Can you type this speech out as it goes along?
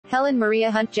Helen Maria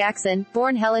Hunt Jackson,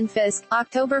 born Helen Fisk,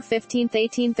 October 15,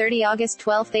 1830 – August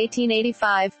 12,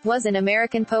 1885, was an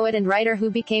American poet and writer who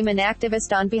became an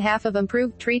activist on behalf of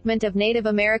improved treatment of Native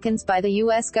Americans by the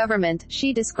U.S. government.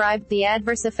 She described the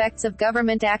adverse effects of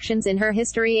government actions in her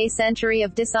History: A Century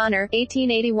of Dishonor,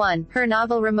 1881. Her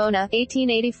novel Ramona,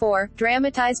 1884,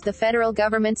 dramatized the federal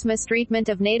government's mistreatment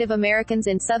of Native Americans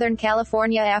in Southern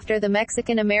California after the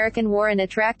Mexican-American War and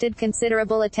attracted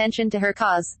considerable attention to her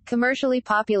cause. Commercially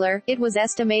popular, it was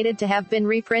estimated to have been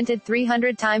reprinted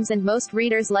 300 times and most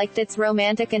readers liked its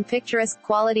romantic and picturesque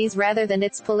qualities rather than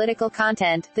its political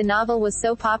content. The novel was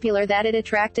so popular that it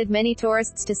attracted many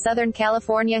tourists to Southern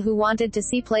California who wanted to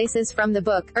see places from the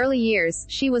book. Early years.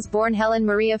 She was born Helen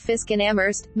Maria Fisk in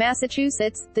Amherst,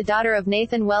 Massachusetts, the daughter of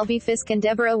Nathan Welby Fisk and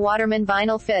Deborah Waterman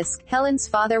Vinyl Fisk. Helen's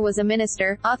father was a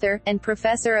minister, author, and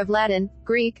professor of Latin,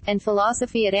 Greek, and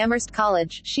philosophy at Amherst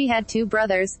College. She had two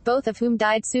brothers, both of whom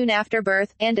died soon after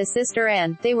birth, and a sister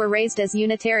Anne. They were raised as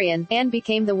Unitarian. Anne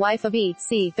became the wife of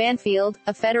E.C. Banfield,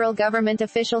 a federal government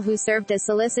official who served as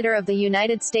Solicitor of the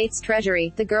United States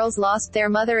Treasury. The girls lost their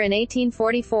mother in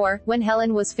 1844, when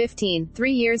Helen was 15.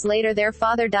 3 years later their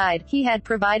father died. He had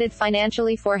provided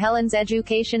financially for Helen's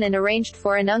education and arranged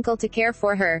for an uncle to care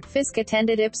for her. Fisk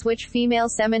attended Ipswich Female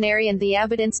Seminary and the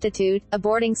Abbott Institute, a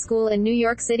boarding school in New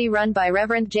York City run by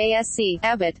Reverend J.S.C.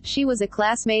 Abbott. She was a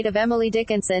classmate of Emily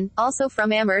Dickinson, also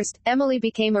from Amherst. Emily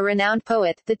became a renowned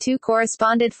poet. The two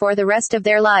corresponded for the rest of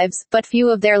their lives, but few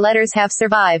of their letters have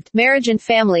survived. Marriage and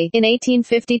family. In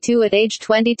 1852 at age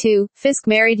 22, Fisk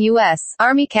married U.S.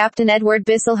 Army Captain Edward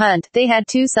Bissell Hunt. They had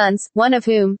two sons, one of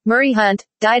whom, Murray Hunt,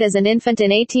 died as an infant in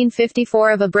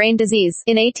 1854 of a brain disease.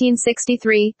 In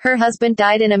 1863, her husband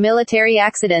died in a military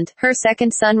accident. Her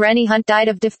second son Rennie Hunt died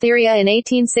of diphtheria in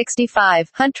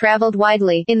 1865. Hunt traveled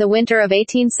widely. In the winter of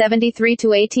 1873 to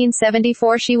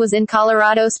 1874 she was in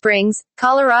Colorado Springs,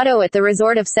 Colorado at the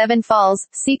resort of Seven Falls,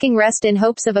 seeking rest in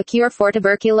hopes of a cure for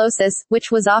tuberculosis,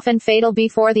 which was often fatal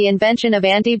before the invention of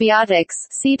antibiotics.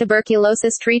 See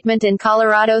tuberculosis treatment in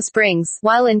Colorado Springs.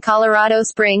 While in Colorado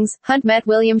Springs, Hunt met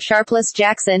William Sharpless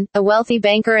Jackson, a wealthy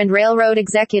banker and railroad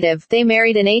executive. They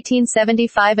married in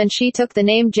 1875 and she took the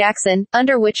name Jackson,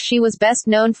 under which she was best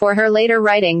known for her later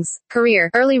writings.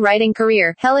 Career. Early writing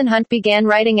career. Helen Hunt began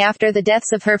writing after the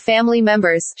deaths of her family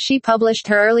members. She published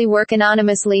her early work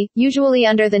anonymously, usually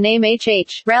under the name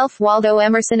H.H. Ralph Waldo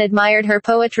Emerson admired her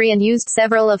poetry and used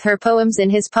several of her poems in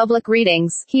his public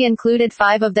readings. He included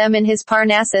 5 of them in his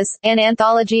Parnassus, an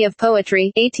anthology of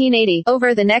poetry, 1880.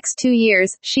 Over the next 2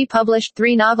 years, she published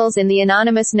 3 novels in the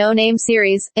anonymous no-name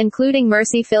series, including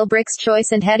Mercy Philbrick's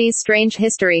Choice and Hetty's Strange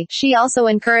History. She also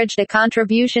encouraged a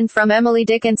contribution from Emily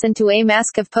Dickinson to A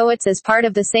Mask of Poets as part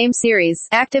of the same series.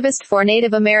 Activist for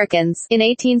Native Americans. In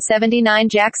 1879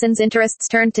 Jackson's interests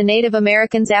turned to Native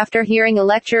Americans after hearing a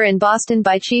lecture in Boston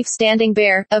by Chief Standing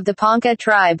Bear, of the Ponca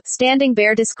tribe. Standing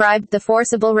Bear described the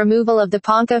forcible removal of the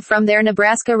Ponca from their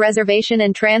Nebraska reservation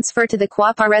and transfer to the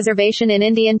Quapaw Reservation in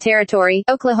Indian Territory,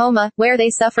 Oklahoma, where they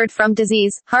suffered from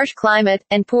disease, harsh climate,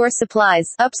 and poor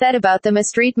supplies. Upset about the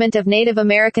mistreatment of Native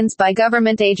Americans by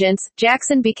government agents,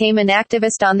 Jackson became an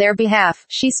activist on their behalf.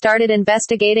 She started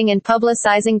investigating and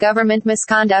publicizing government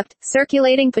misconduct,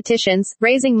 circulating petitions,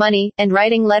 raising money, and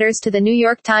writing letters to the New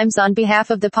York Times on behalf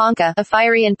of the Ponca. A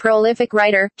fiery and prolific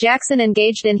writer, Jackson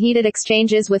engaged in heated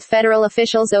exchanges with federal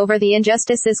officials over the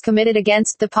injustices committed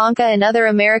against the Ponca and other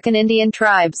American Indian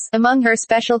tribes. Among her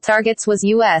special targets was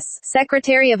U.S.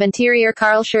 Secretary of Interior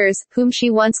Carl Schurz, whom she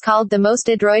once called the most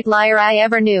adroit liar I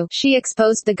ever knew. She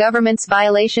exposed the government's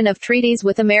violation of treaties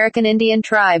with American Indian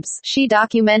tribes. She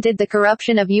documented the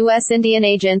corruption of U.S. Indian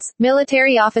agents,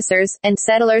 military officers, and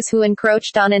settlers who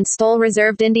encroached on and stole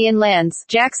reserved Indian lands.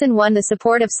 Jackson won the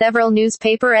support of several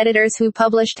newspaper editors who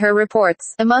published her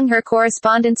reports. Among her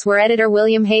correspondents were editor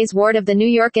William Hayes Ward of the New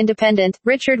York Independent,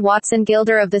 Richard Watson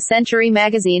Gilder of the Century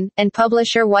magazine, and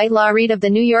publisher Whitelaw Reid of the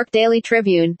New York Daily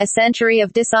Tribune. A Century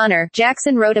of Dishonor.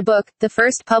 Jackson wrote a book, the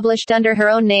first published under her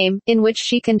own name, in which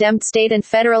she condemned state and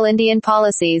federal Indian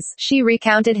policies. She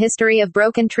recounted history of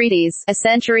broken treaties. A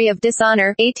Century of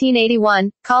Dishonor,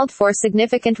 1881, called for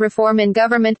significant reform in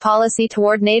government policy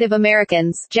toward Native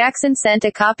Americans. Jackson sent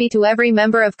a copy to every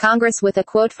member of Congress with a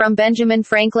quote from Benjamin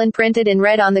Franklin printed in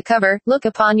red on the cover: "Look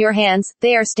upon your hands,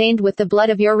 they are stained with the blood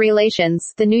of your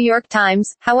relations." The New York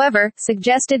Times, however,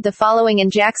 suggested the following in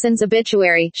Jackson's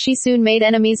obituary: "She soon made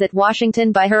enemies at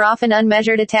Washington by her often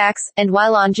unmeasured attacks, and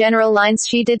while on general general lines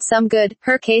she did some good,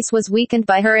 her case was weakened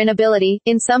by her inability,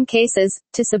 in some cases,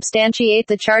 to substantiate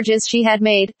the charges she had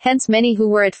made, hence many who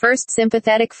were at first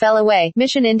sympathetic fell away.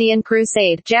 Mission Indian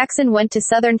Crusade. Jackson went to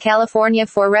Southern California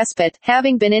for respite.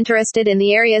 Having been interested in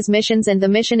the area's missions and the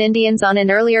mission Indians on an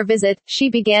earlier visit, she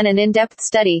began an in-depth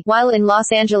study. While in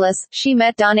Los Angeles, she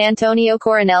met Don Antonio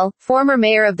Coronel, former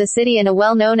mayor of the city and a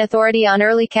well-known authority on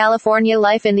early California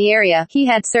life in the area. He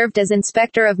had served as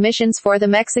inspector of missions for the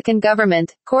Mexican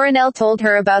government. Coronel told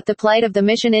her about the plight of the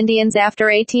mission Indians after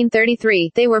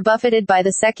 1833. They were buffeted by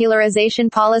the secularization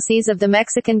policies of the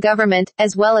Mexican government,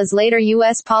 as well as later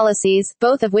U.S. policies,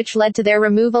 both of which led to their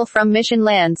removal from mission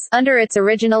lands. Under its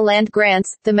original land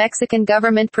grants, the Mexican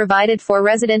government provided for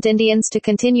resident Indians to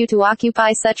continue to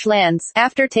occupy such lands.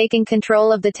 After taking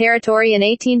control of the territory in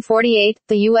 1848,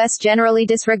 the U.S. generally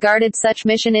disregarded such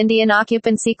mission Indian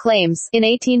occupancy claims. In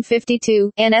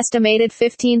 1852, an estimated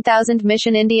 15,000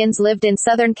 mission Indians lived in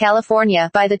Southern California.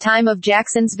 By the time of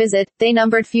Jackson's visit, they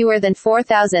numbered fewer than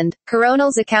 4,000.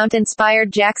 Coronel's account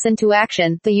inspired Jackson to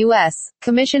action. The U.S.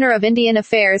 Commissioner of Indian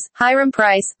Affairs, Hiram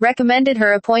Price, recommended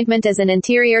her appointment as an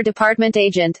Interior Department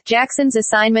agent. Jackson's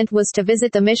assignment was to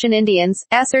visit the mission Indians,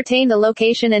 ascertain the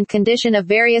location and condition of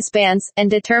various bands, and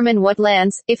determine what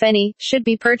lands, if any, should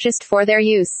be purchased for their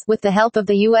use. With the help of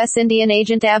the U.S. Indian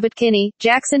agent Abbott Kinney,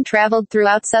 Jackson traveled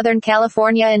throughout Southern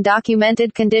California and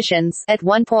documented conditions. At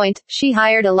one point, she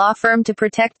hired a law firm to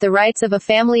protect the rights of a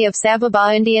family of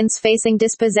Saboba Indians facing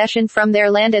dispossession from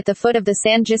their land at the foot of the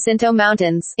San Jacinto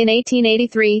Mountains. In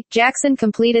 1883, Jackson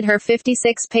completed her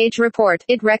 56-page report.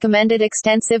 It recommended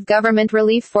extensive government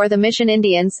relief for the mission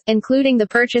Indians, including the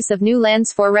purchase of new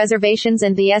lands for reservations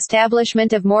and the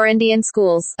establishment of more Indian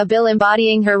schools. A bill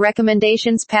embodying her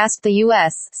recommendations passed the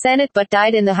U.S. Senate but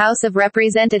died in the House of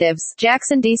Representatives.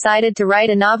 Jackson decided to write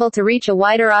a novel to reach a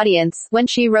wider audience. When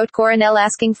she wrote Coronel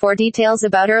asking for details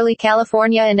about early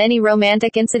California and any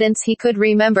romantic incidents he could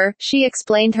remember, she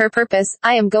explained her purpose: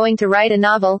 "I am going to write a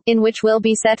novel, in which will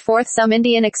be set forth some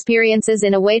Indian experiences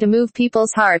in a way to move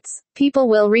people's hearts. People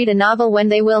will read a novel when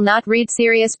they will not read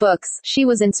serious books." She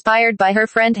was inspired by her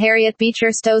friend Harriet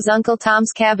Beecher Stowe's Uncle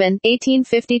Tom's Cabin,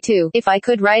 1852. "If I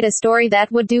could write a story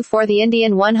that would do for the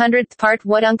Indian 100th part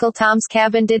what Uncle Tom's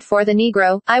Cabin did for the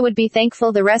Negro, I would be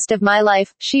thankful the rest of my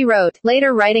life," she wrote.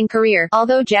 Later writing career.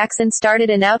 Although Jackson started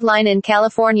an outline in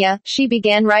California, she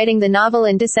began writing the novel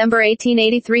in December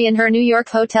 1883 in her New York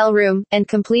hotel room, and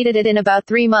completed it in about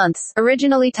 3 months.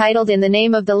 Originally titled In the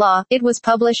Name of the Law, it was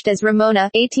published as Ramona,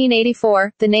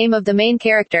 1884, the name of the main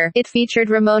character. It featured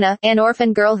Ramona, an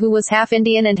orphan girl who was half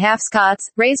Indian and half Scots,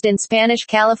 raised in Spanish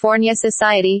California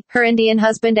society, her Indian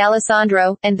husband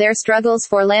Alessandro, and their struggles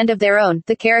for land of their own.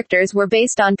 The characters were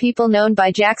based on people known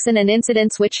by Jackson and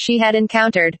incidents which she had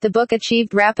encountered. The book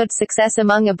achieved rapid success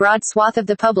among a broad swath of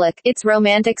the public. Its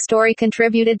romantic story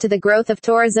contributed to the growth of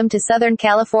tourism to Southern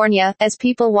California, as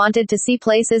people wanted to see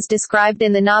places described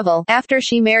in the novel. After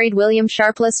she married William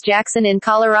Sharpless Jackson in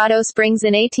Colorado Springs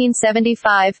in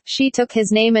 1875, she took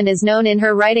his name and is known in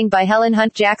her writing by Helen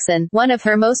Hunt Jackson. One of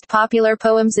her most popular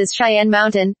poems is Cheyenne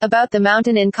Mountain, about the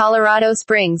mountain in Colorado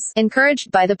Springs.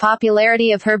 Encouraged by the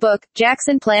popularity of her book,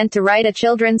 Jackson planned to write a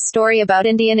children's story about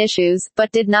Indian issues,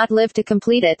 but did not live to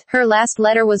complete it. Her last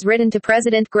letter was written to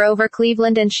President Grover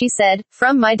Cleveland and she said,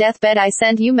 "From my deathbed I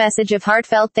send you message of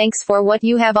heartfelt thanks for what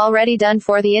you have already done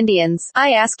for the Indians.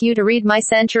 I ask you to read my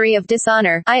Century of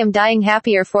Dishonor. I am dying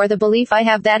happier for the belief I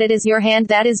have that it is your hand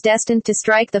that is destined to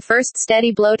strike the first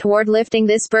steady blow toward lifting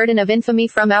this burden of infamy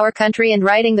from our country and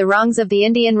righting the wrongs of the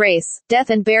Indian race." Death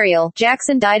and burial.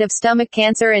 Jackson died of stomach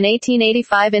cancer in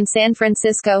 1885 in San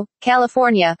Francisco,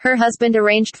 California. Her husband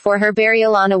arranged for her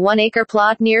burial on a 1-acre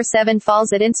plot near Seven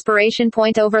Falls at Inspiration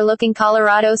Point overlooking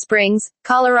Colorado Springs,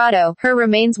 Colorado. Her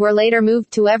remains were later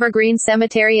moved to Evergreen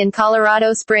Cemetery in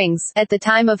Colorado Springs. At the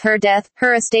time of her death,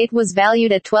 her estate was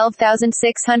valued at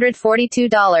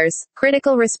 $12,642.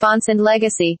 Critical response and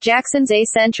legacy. Jackson's A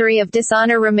Century of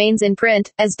Dishonor remains in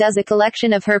print, as does a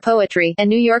collection of her poetry. A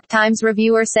New York Times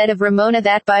reviewer said of Ramona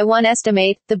that by one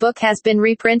estimate, the book has been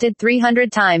reprinted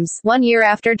 300 times. 1 year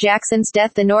after Jackson's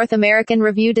death, the North American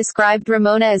Review described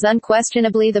Ramona as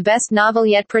unquestionably the best novel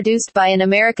yet produced by an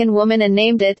American woman and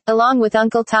named it, along with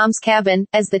Uncle Tom's Cabin,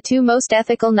 as the two most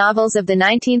ethical novels of the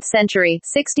 19th century.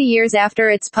 60 years after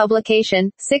its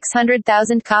publication,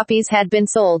 600,000 copies had been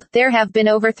sold. There have been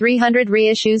over 300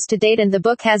 reissues to date and the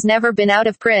book has never been out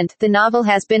of print. The novel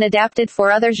has been adapted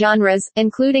for other genres,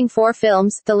 including 4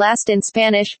 films, the last in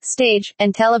Spanish, stage,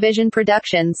 and television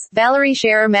productions. Valerie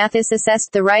Scherer Mathis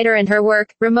assessed the writer and her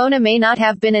work. Ramona Ramona may not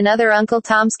have been another Uncle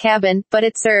Tom's Cabin, but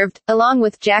it served, along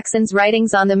with Jackson's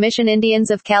writings on the Mission Indians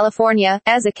of California,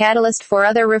 as a catalyst for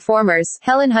other reformers.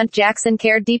 Helen Hunt Jackson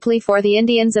cared deeply for the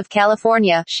Indians of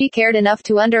California. She cared enough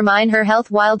to undermine her health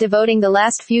while devoting the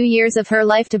last few years of her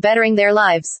life to bettering their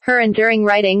lives. Her enduring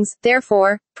writings,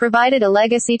 therefore, provided a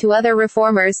legacy to other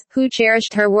reformers, who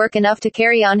cherished her work enough to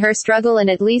carry on her struggle and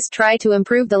at least try to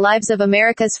improve the lives of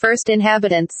America's first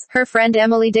inhabitants. Her friend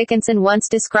Emily Dickinson once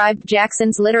described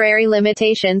Jackson's literary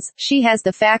limitations: "She has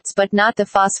the facts but not the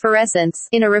phosphorescence."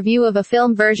 In a review of a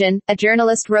film version, a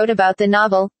journalist wrote about the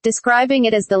novel, describing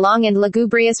it as the long and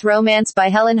lugubrious romance by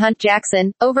Helen Hunt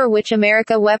Jackson, over which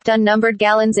America wept unnumbered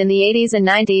gallons in the 80s and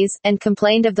 90s, and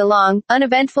complained of the long,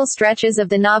 uneventful stretches of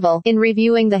the novel. In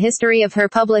reviewing the history of her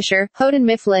publisher, Houghton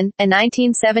Mifflin, a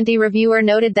 1970 reviewer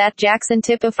noted that Jackson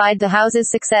typified the house's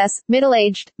success: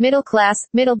 middle-aged, middle-class,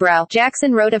 middlebrow.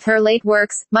 Jackson wrote of her late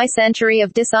works, "My Century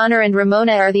of Dishonor and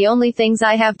Ramona are the only things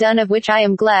I have done of which I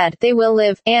am glad. They will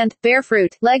live, and bear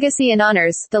fruit." Legacy and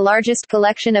Honors. The largest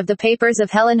collection of the papers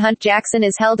of Helen Hunt Jackson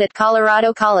is held at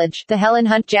Colorado College. The Helen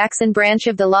Hunt Jackson branch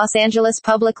of the Los Angeles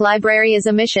Public Library is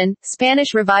a Mission,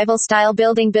 Spanish Revival-style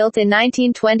building built in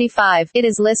 1925. It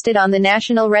is listed on the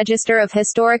National Register of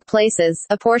Historic Places.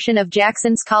 A portion of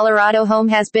Jackson's Colorado home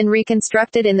has been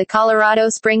reconstructed in the Colorado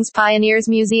Springs Pioneers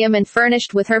Museum and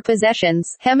furnished with her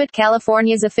possessions. Hemet,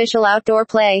 California's official outdoor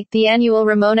play, the annual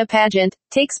Ramona Pageant,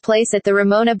 takes place at the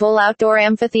Ramona Bowl Outdoor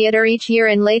Amphitheater each year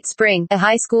in late spring. A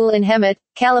high school in Hemet,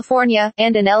 California,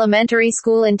 and an elementary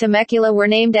school in Temecula were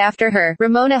named after her.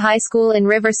 Ramona High School in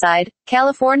Riverside,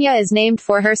 California is named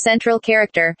for her central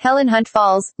character. Helen Hunt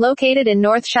Falls, located in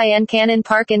North Cheyenne Canyon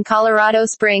Park in Colorado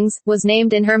Springs, was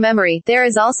named in her memory. There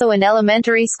is also an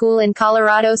elementary school in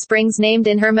Colorado Springs named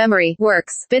in her memory.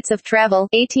 Works: Bits of Travel,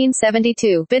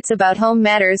 1872. Bits About Home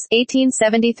Matters,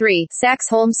 1873. Saxe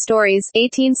Holmes Stories,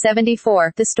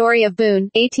 1874. The Story of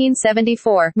Boone,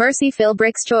 1874. Mercy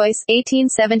Philbrick's Choice,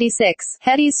 1876.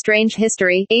 Hetty's Strange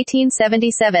History,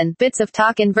 1877. Bits of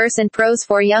Talk in Verse and Prose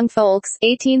for Young Folks,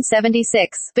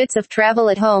 1876. Bits of Travel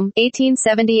at Home,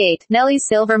 1878. Nellie's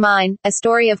Silver Mine, A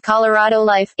Story of Colorado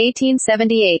Life,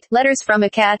 1878. Letters from a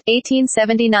Cat,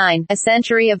 1879. A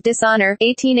Century of Dishonor,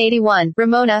 1881.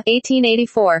 Ramona,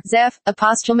 1884. Zeph, A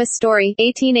Posthumous Story,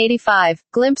 1885.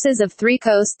 Glimpses of Three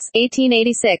Coasts,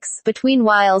 1886. Between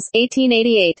Whiles,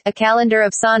 1888. A Calendar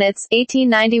of Sonnets,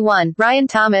 1891. Ryan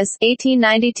Thomas,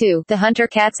 1892. The Hunter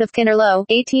Cats of Kinnerlow,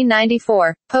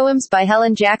 1894. Poems by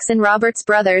Helen Jackson Roberts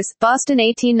Brothers, Boston,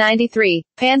 1893.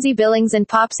 Pansy Billings and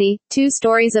Popsy, Two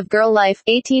Stories of Girl Life,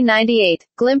 1898.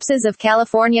 Glimpses of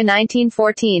California,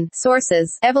 1914.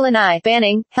 Sources: Evelyn I.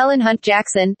 Banning, Helen Hunt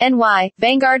Jackson, N.Y.,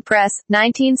 Vanguard Press,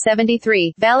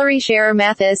 1973. Valerie Scherer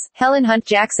Mathis, Helen Hunt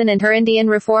Jackson and Her Indian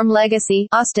Reform Legacy,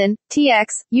 Austin,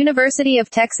 TX, University of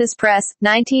Texas Press,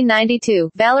 1992.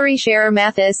 Valerie Scherer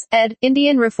Mathis, ed.,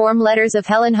 Indian Reform Letters of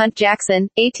Helen Hunt Jackson,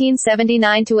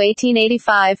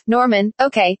 1879-1885, Norman,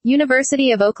 OK,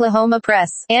 University of Oklahoma Press.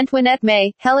 Antoinette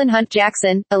May, Helen Hunt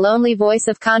Jackson, A Lonely Voice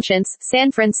of Conscience,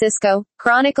 San Francisco,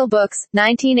 Chronicle Books,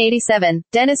 1987.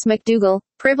 Dennis McDougall,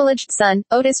 Privileged Son,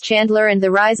 Otis Chandler and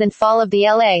the Rise and Fall of the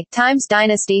L.A. Times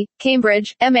Dynasty,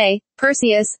 Cambridge, M.A.,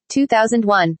 Perseus,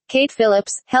 2001. Kate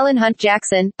Phillips, Helen Hunt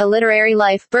Jackson, A Literary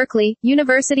Life, Berkeley,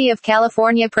 University of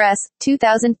California Press,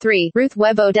 2003. Ruth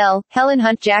Webb Odell, Helen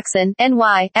Hunt Jackson,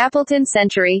 N.Y., Appleton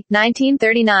Century,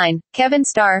 1939. Kevin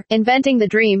Starr, Inventing the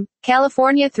Dream,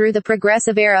 California Through the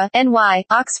Progressive Era, N.Y.,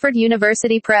 Oxford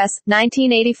University Press,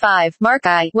 1985. Mark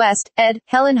I. West, ed.,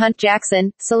 Helen Hunt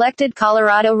Jackson, Selected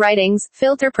Colorado Writings,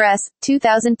 Filter Press,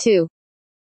 2002.